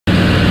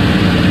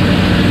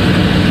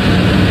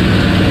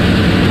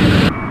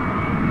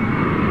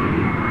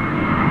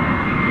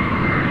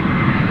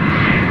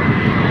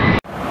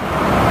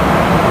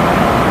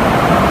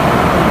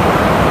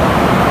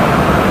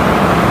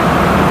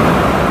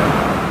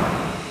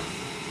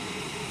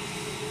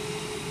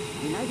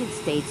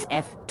States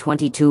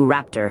F-22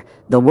 Raptor,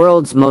 the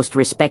world's most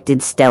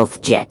respected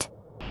stealth jet.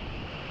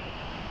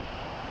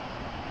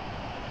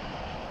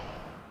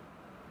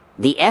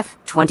 The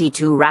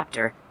F-22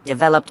 Raptor,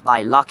 developed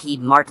by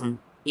Lockheed Martin,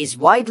 is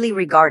widely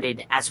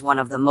regarded as one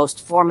of the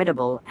most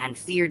formidable and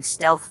feared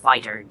stealth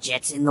fighter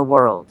jets in the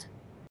world.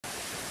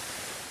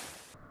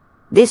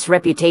 This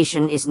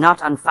reputation is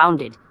not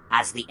unfounded,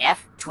 as the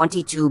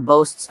F-22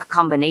 boasts a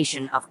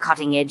combination of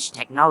cutting-edge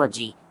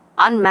technology,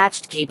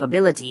 unmatched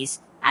capabilities,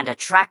 and a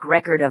track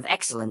record of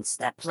excellence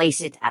that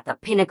place it at the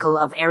pinnacle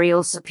of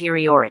aerial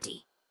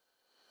superiority.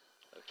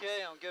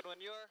 Okay, I'm good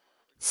when you are.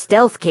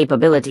 Stealth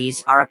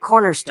capabilities are a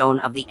cornerstone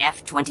of the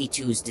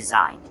F-22's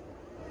design.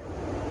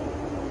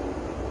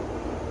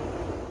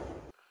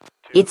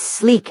 Its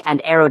sleek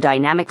and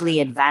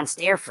aerodynamically advanced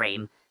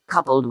airframe,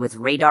 coupled with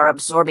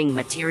radar-absorbing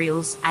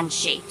materials and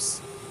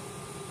shapes,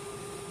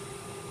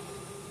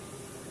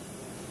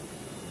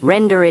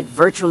 render it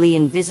virtually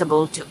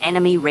invisible to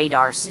enemy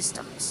radar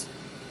systems.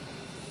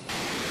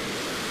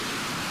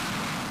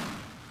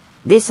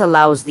 This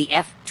allows the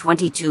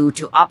F-22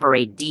 to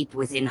operate deep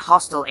within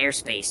hostile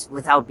airspace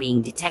without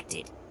being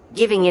detected,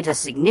 giving it a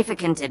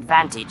significant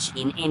advantage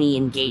in any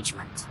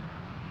engagement.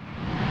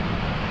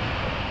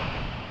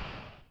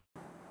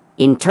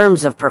 In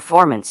terms of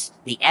performance,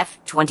 the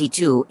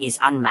F-22 is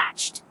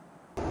unmatched.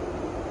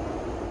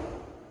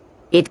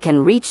 It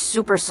can reach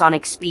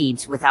supersonic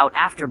speeds without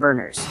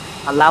afterburners,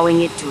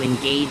 allowing it to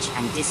engage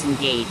and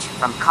disengage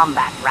from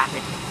combat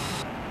rapidly.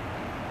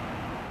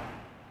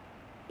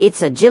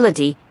 Its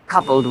agility,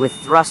 coupled with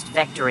thrust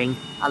vectoring,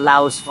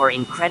 allows for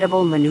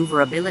incredible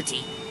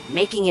maneuverability,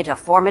 making it a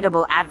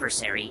formidable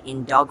adversary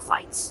in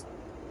dogfights.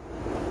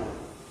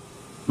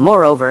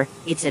 Moreover,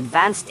 its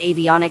advanced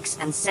avionics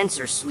and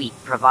sensor suite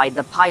provide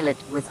the pilot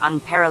with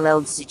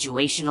unparalleled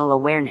situational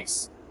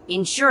awareness,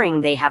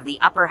 ensuring they have the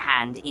upper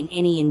hand in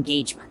any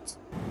engagement.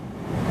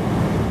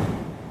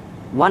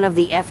 One of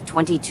the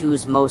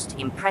F-22's most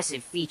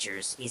impressive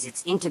features is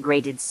its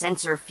integrated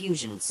sensor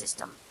fusion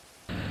system.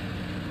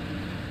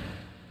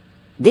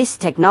 This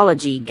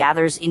technology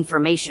gathers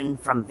information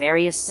from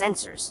various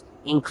sensors,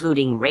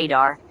 including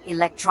radar,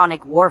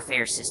 electronic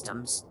warfare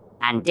systems,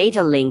 and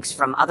data links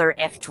from other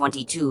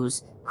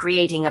F-22s,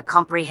 creating a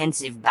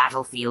comprehensive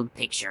battlefield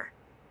picture.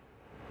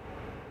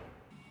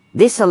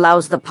 This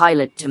allows the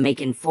pilot to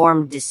make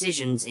informed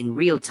decisions in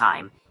real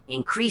time,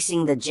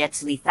 increasing the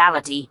jet's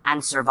lethality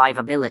and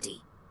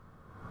survivability.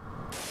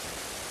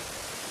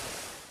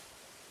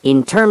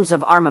 In terms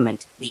of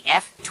armament, the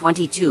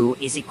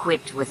F-22 is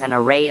equipped with an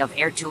array of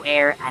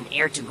air-to-air and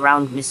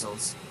air-to-ground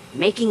missiles,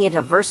 making it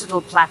a versatile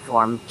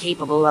platform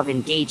capable of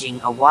engaging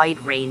a wide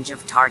range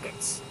of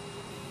targets.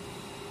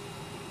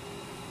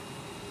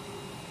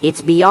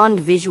 Its beyond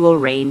visual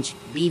range,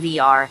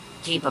 BVR,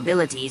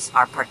 capabilities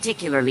are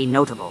particularly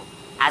notable,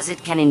 as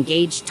it can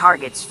engage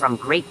targets from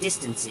great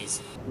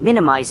distances,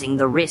 minimizing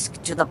the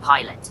risk to the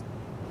pilot.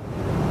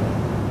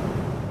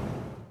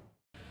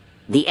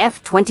 The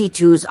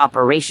F-22's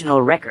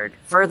operational record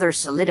further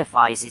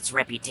solidifies its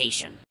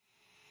reputation.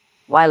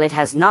 While it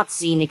has not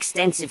seen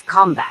extensive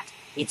combat,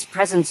 its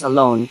presence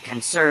alone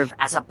can serve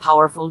as a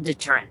powerful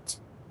deterrent.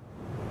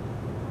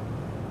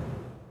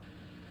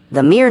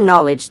 The mere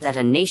knowledge that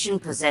a nation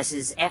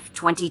possesses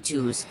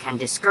F-22s can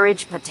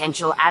discourage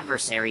potential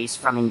adversaries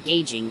from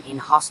engaging in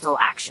hostile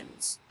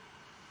actions.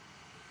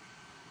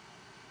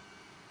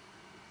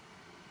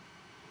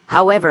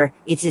 However,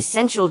 it's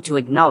essential to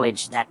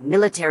acknowledge that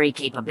military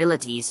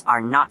capabilities are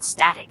not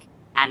static,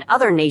 and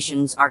other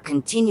nations are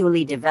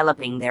continually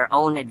developing their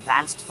own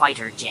advanced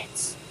fighter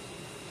jets.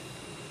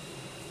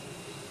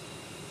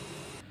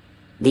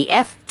 The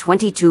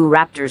F-22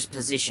 Raptor's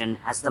position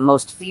as the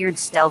most feared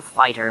stealth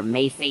fighter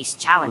may face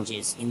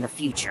challenges in the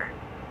future.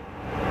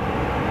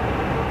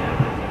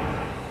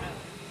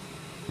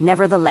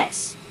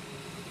 Nevertheless,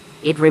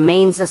 it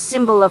remains a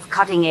symbol of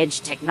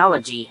cutting-edge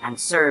technology and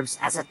serves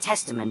as a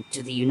testament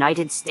to the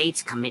United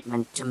States'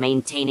 commitment to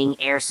maintaining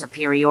air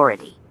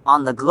superiority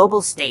on the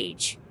global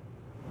stage.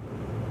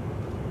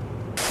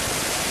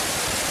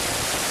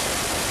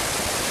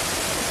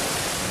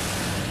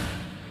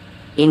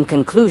 In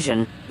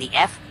conclusion, the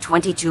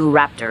F-22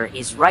 Raptor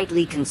is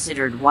rightly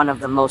considered one of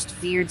the most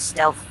feared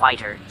stealth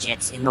fighter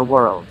jets in the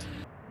world.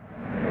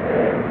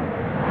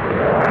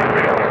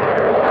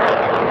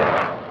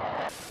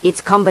 Its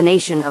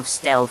combination of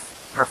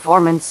stealth,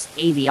 performance,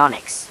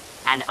 avionics,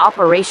 and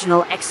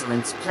operational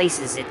excellence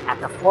places it at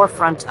the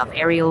forefront of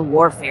aerial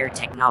warfare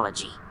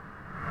technology.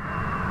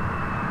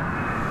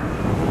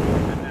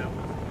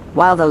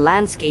 While the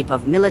landscape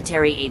of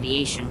military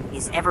aviation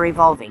is ever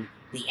evolving,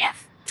 the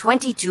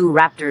F-22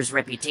 Raptor's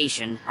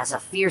reputation as a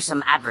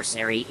fearsome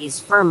adversary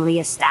is firmly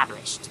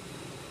established.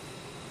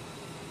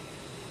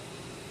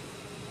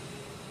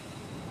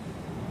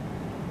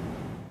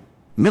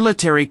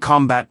 Military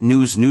Combat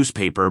News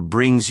newspaper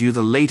brings you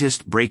the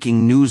latest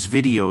breaking news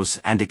videos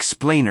and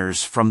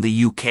explainers from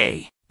the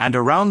UK and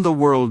around the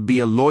world. Be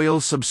a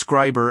loyal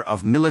subscriber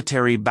of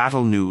Military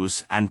Battle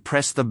News and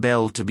press the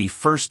bell to be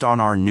first on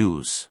our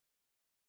news.